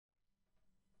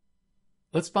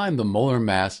Let's find the molar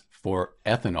mass for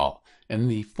ethanol. And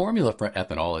the formula for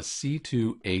ethanol is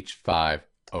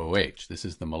C2H5OH. This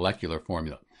is the molecular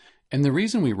formula. And the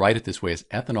reason we write it this way is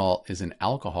ethanol is an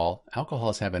alcohol.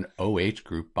 Alcohols have an OH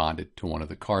group bonded to one of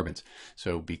the carbons.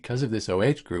 So because of this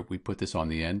OH group, we put this on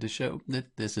the end to show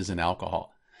that this is an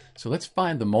alcohol. So let's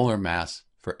find the molar mass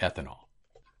for ethanol.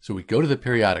 So we go to the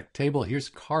periodic table. Here's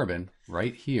carbon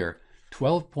right here,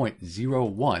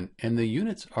 12.01, and the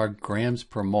units are grams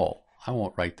per mole. I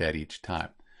won't write that each time.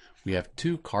 We have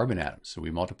 2 carbon atoms, so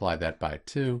we multiply that by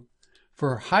 2.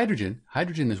 For hydrogen,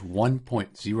 hydrogen is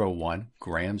 1.01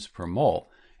 grams per mole,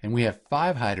 and we have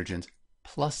 5 hydrogens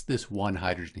plus this 1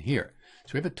 hydrogen here.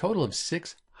 So we have a total of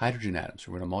 6 hydrogen atoms,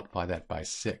 so we're going to multiply that by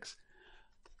 6.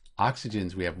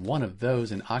 Oxygens, we have 1 of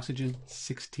those, and oxygen,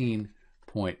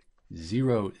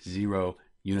 16.00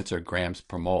 units are grams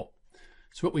per mole.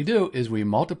 So what we do is we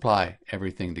multiply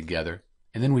everything together,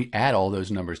 and then we add all those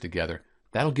numbers together.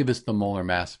 That'll give us the molar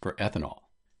mass for ethanol.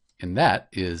 And that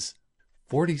is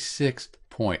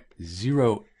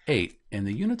 46.08, and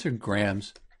the units are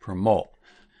grams per mole.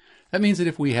 That means that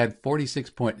if we had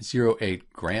 46.08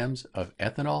 grams of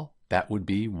ethanol, that would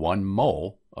be 1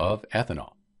 mole of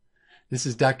ethanol. This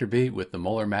is Dr. B with the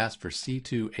molar mass for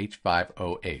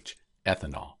C2H5OH,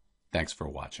 ethanol. Thanks for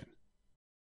watching.